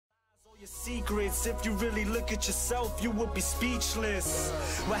Your secrets, if you really look at yourself, you would be speechless.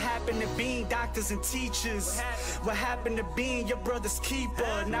 What happened to being doctors and teachers? What happened to being your brother's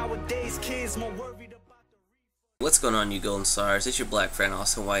keeper? Nowadays, kids more worried about the... What's going on, you golden stars? It's your black friend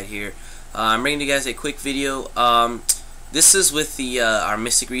Austin White here. I'm bringing you guys a quick video. This is with the our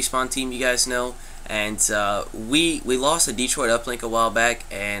Mystic Respawn team, you guys know, and we lost a Detroit uplink a while back,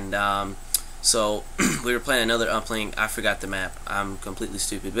 and so we were playing another uplink. I forgot the map. I'm completely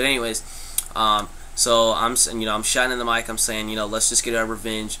stupid. But anyways, so I'm shining the mic. I'm saying, let's just get our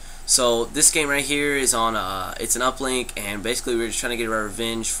revenge. So this game right here is on it's an uplink, and basically we're just trying to get our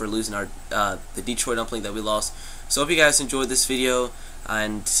revenge for losing our the Detroit uplink that we lost. So hope you guys enjoyed this video,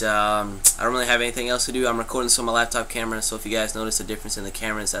 and I don't really have anything else to do. I'm recording this on my laptop camera, so if you guys notice a difference in the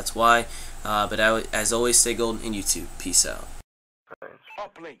cameras, that's why. But as always, stay golden in YouTube. Peace out.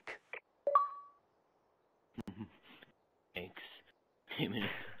 Uplink. Thanks.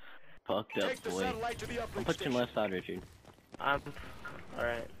 Fucked up, boy. I'm pushing left side, Richard.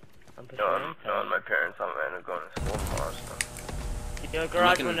 Alright. I'm pushing I'm telling my parents I'm going to school tomorrow, so.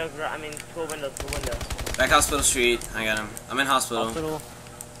 Garage window, school window, Back Hospital Street. I got him. I'm in hospital.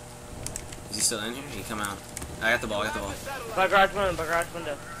 Is he still in here? He come out. I got the ball. By garage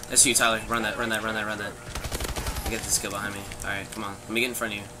window. That's you, Tyler. Run that. I get this skill behind me. Alright, come on. Let me get in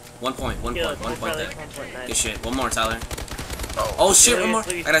front of you. One point there. Nice. Good shit. One more, Tyler. Oh shit, one more.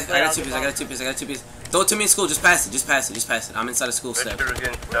 I got two pieces. Throw it to me in school. Just pass it. I'm inside of school step.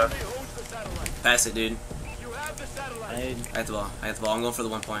 Pass it, dude. I got the ball. I'm going for the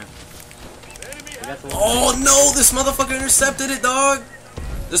 1 point. Oh no, this motherfucker intercepted it, dog.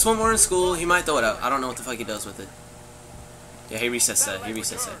 There's one more in school. He might throw it out. I don't know what the fuck he does with it. Yeah, he resets that.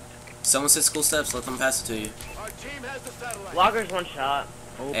 Someone said school steps. Let them pass it to you. Locker's one shot.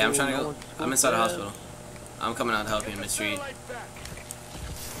 Hey, I'm trying to go. I'm inside the hospital. I'm coming out to help you in mid-street.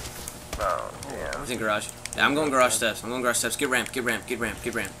 Oh, yeah. He's in garage. Yeah, I'm going garage steps. Get ramp. He went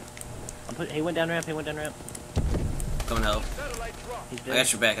down ramp. Coming to help. I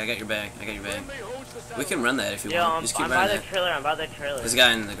got your bag. We can run that if you want. Just keep running that. I'm by the trailer. There's a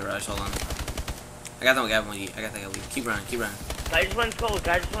guy in the garage. Hold on. I got that guy lead. Keep running. Guy just went in school.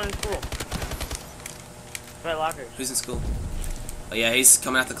 Right locker. Who's in school? Oh yeah, he's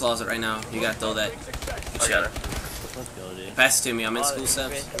coming out the closet right now. You gotta throw that. Good shot. Let's go, dude. Pass it to me. I'm in school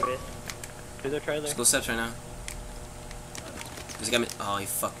steps. To the trailer. School steps right now. He's got me. Oh, he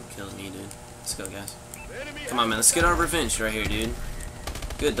fucking killed me, dude. Let's go, guys. Come on, man. Let's get our revenge right here, dude.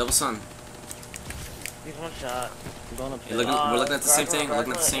 Good, double sun. He's one shot. We're looking at the same thing.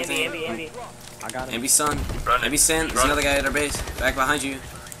 Andy. I got him. Ambi sun. Ambi San. There's another guy at our base. Back behind you.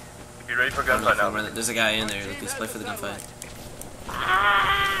 You ready for gunfight now? There's a guy in there. Let's play for the gunfight.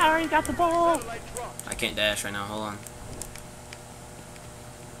 I already got the ball. I can't dash right now. Hold on.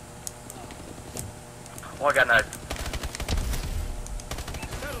 Oh, I got knife.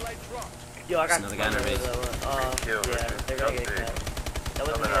 Yo, I got another guy in our base. Yeah, they're gonna get cut. That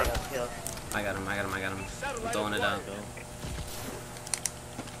wasn't me that got killed. I got him. I'm throwing it out.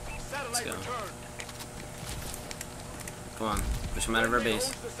 Let's go. Come on. Push him out of our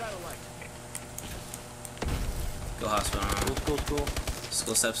base. Go hospital.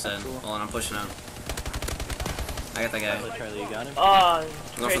 School steps dead. Hold on, I'm pushing out. I got that guy. Charlie, you got him? Oh,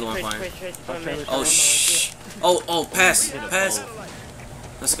 I'm going for the 1 point. Oh, shh. Oh, pass.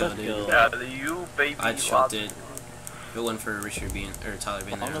 Let's go, dude. Yeah, you baby. I choked it. If it wasn't for Richard or Tyler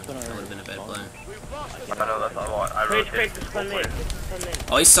being there, that would have been a bad play. I know that's not what I wrote.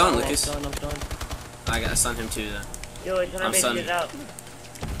 Oh, he's stunned, Lucas. I stunned him too, though. Yo, I'm stunned.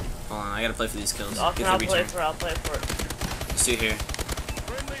 Hold on, I gotta play for these kills. I'll play for it. There's two here.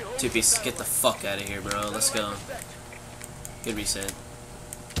 Two pieces. Get the fuck out of here, bro. Let's go. Good reset.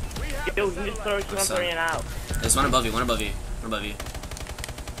 Yo, you can just throw it out. There's one above you.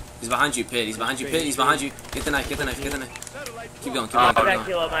 He's behind you, Pit. He's behind you. Get the knife. Keep going. My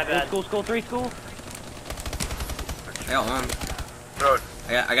bad. School, 3. I got one.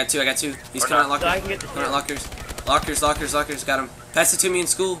 I got two. He's coming out lockers. Lockers. Got him. Pass it to me in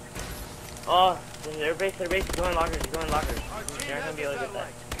school. Oh, they're base. Going lockers. You're not gonna be able to get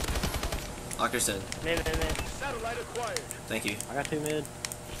that. Lockers dead. Mid. Thank you. I got 2 mid.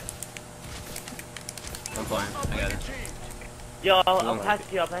 1 point. I got it. Yo, I'll pass it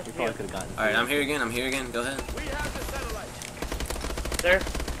to you. Alright, I'm here again. Go ahead. There.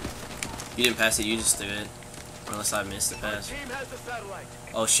 You didn't pass it, you just threw it. Unless I missed the pass.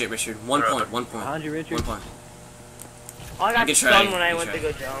 Oh shit, Richard. 1 point. Behind you, Richard. 1 point. Oh, I got stunned when I went to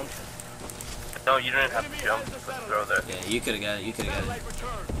go jump. No, you didn't have to jump. Just throw that. Yeah, you could've got it.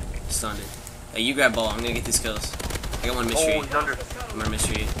 Stunned it. Hey, you grab ball. I'm gonna get these kills. I got one mid-street. Oh, he's under. I'm gonna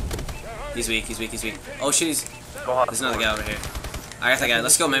mid-street. He's weak, he's weak, he's weak. Oh shit, he's... Go hot. There's another guy over here. I got that guy.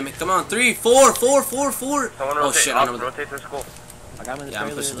 Let's go, man. Come on. 3, 4, 4, 4, 4. Someone Oh rotate, shit, I know. rotate to school. I got him in the Yeah, I'm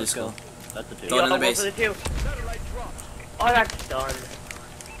trailer. pushing Let's this go. goal. That's the two. Throw it in the Yo, base. for the two. Oh, I got stunned.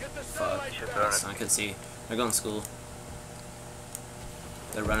 Fuck. You should throw it. I could see. They're going to school.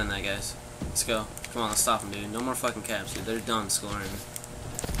 They're running that, guys. Let's go. Come on, let's stop them, dude. No more fucking caps, dude. They're done scoring.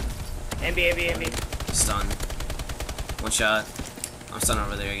 MB. Stun. One shot. I'm stunned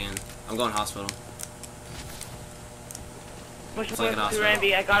over there again. I'm going hospital. Push, It's like an two hospital.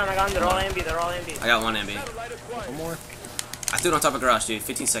 MB. I got him. They're all MB. They're all MB. I got one MB. One more. I threw it on top of garage, dude.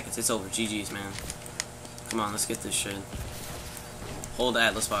 15 seconds. It's over. GG's, man. Come on, let's get this shit. Hold the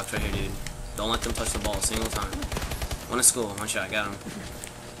Atlas box right here, dude. Don't let them touch the ball a single time. One in school. One shot. Got him.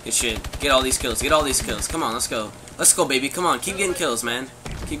 Good shit. Get all these kills. Get all these kills. Come on, let's go. Let's go, baby. Come on. Keep getting kills, man.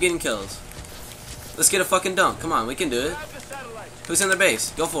 Keep getting kills. Let's get a fucking dunk. Come on, we can do it. Who's in their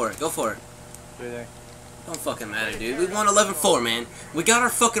base? Go for it. Go for it. Through there. Don't fucking matter, dude. We won 11-4, man. We got our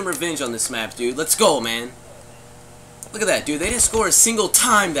fucking revenge on this map, dude. Let's go, man. Look at that, dude. They didn't score a single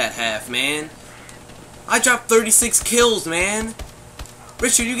time that half, man. I dropped 36 kills, man.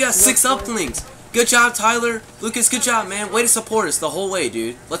 Richard, you got 6 uplinks. Good job, Tyler. Lucas, good job, man. Way to support us the whole way,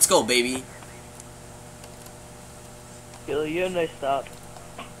 dude. Let's go, baby. Yo, you're nice stop.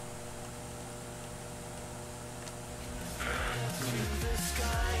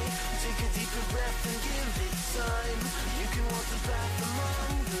 Take a deeper breath and give it time.